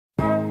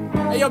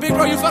Hey, yo, big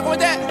bro, you fucking with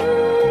that?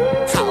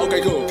 Ha,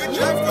 okay, cool.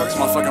 That's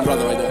my fucking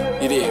brother right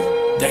there. You dig?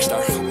 Dexter.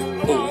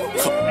 Ooh,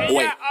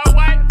 wait.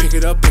 Pick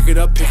it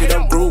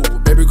up,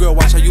 groove. Baby girl,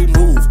 watch how you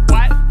move.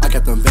 I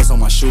got them vests on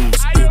my shoes.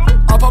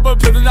 I pop a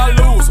pill and I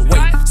lose.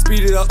 Wait,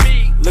 speed it up.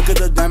 Look at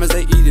the diamonds,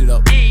 they eat it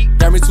up.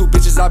 Got me 2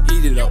 bitches, I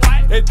eat it up.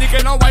 They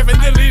thinking I'm wife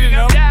and deleting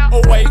them.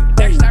 Oh wait,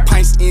 ooh,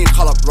 pints in,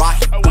 call up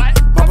rocket.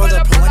 My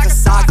brother pull like a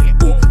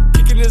socket. Ooh,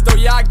 kicking this door,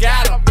 yeah, I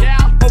got him.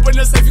 Open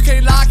the safe, you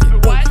can't lock it.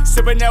 Ooh,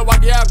 sipping that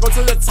walk, yeah, I go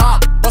to the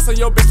top. Bustin'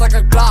 your bitch like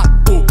a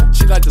Glock. Ooh,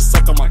 she like to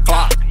suck on my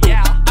clock. Ooh,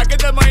 I get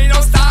the money,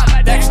 don't stop.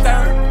 Dexter. You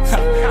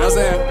know what I'm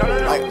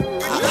saying? Like,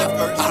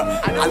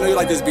 I know you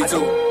like this beat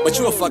too, but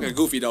you a fucking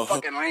goofy though.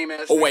 Fucking lame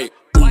ass. Oh wait,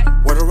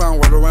 word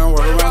around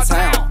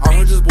town. I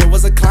heard this boy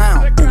was a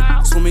clown.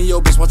 Swimming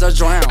your bitch, watch her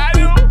drown.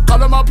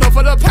 Call him up, plug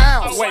for the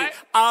pounds. Wait,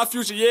 our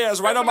future years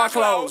right on my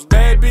clothes.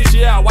 Bad bitch,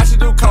 yeah, watch it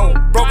do coke.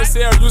 Broke as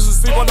hell, used to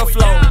sleep on the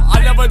floor.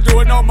 I never do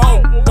it no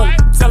more.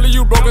 Telling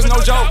you broke is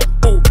no joke.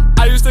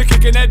 I used to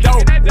kick in that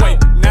dope. Wait,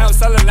 now I'm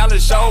selling out the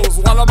shows.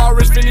 While I'm all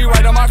rich, Finny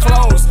right on my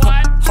clothes.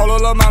 Hold on,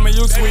 little mama,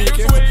 you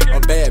tweaking. A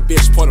bad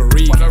bitch, Puerto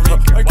Rican.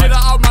 Get her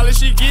out, Molly,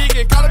 she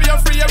geeking. Call me a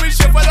free every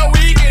shit for the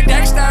weekend.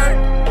 Dexter. You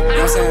know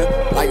what I'm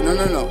saying? Like,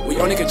 no. We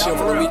only can chill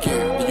for the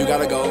weekend. And you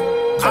gotta go.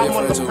 I'm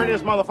one of the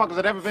prettiest motherfuckers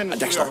that ever been to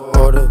Dexter.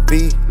 Order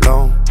be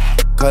long.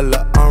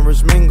 Color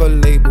orange mango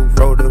label.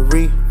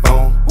 Rotary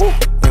phone.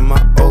 In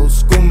my old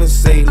school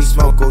Mercedes.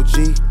 Smoke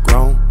OG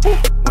grown.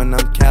 When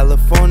I'm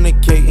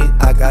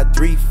Californicating, I got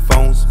 3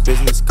 phones.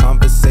 Business,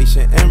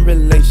 conversation, and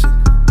relation.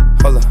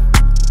 Hold up.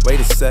 Wait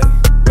a sec,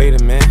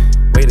 wait a minute,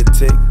 wait a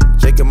tick.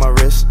 Shaking my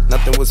wrist,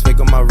 nothing was fake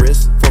on my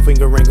wrist.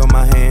 4-finger ring on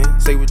my hand.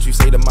 Say what you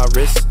say to my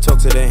wrist. Talk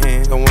to the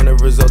hand, don't want the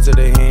results of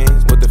the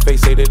hands. What the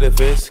face say to the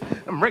fist.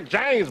 I'm Rick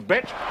James,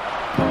 bitch.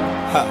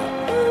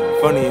 Ha,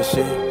 funny as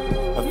shit.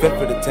 A fit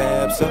for the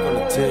tab, suck on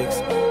the ticks.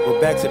 Go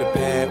back to the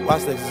pad,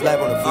 watch Lexus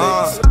live on the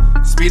flicks.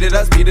 Speed it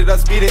up,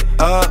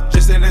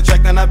 just in the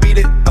track, then I beat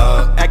it.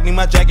 Acne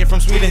my jacket from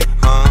Sweden.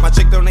 My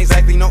chick don't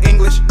exactly know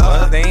English.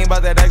 They ain't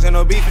about that accent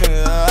or beefing.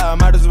 I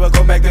might as well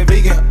go back to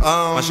vegan.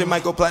 My shit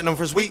might go platinum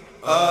for sweet.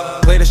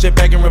 Play the shit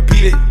back and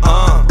repeat it.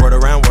 Word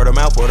around, word of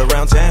mouth, word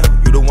around town.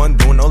 You the one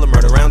doing all the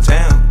murder around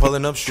town.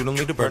 Pulling up, shooting,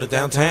 leave the bird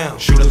downtown.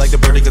 Shooting like the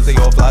birdie cause they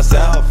all fly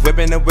south.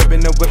 Whipping the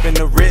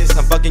wrist.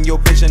 I'm fucking your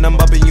bitch and I'm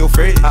up in your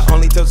fridge. I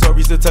only tell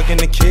stories to tuck in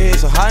the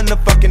kids. So how in the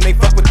fucking they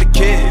fuck with the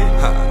kid?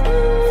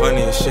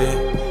 Funny as shit.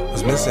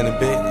 Was missing a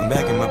bit, I'm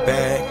back in my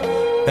bag.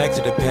 Back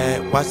to the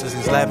pad, watch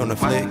this live on the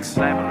flicks.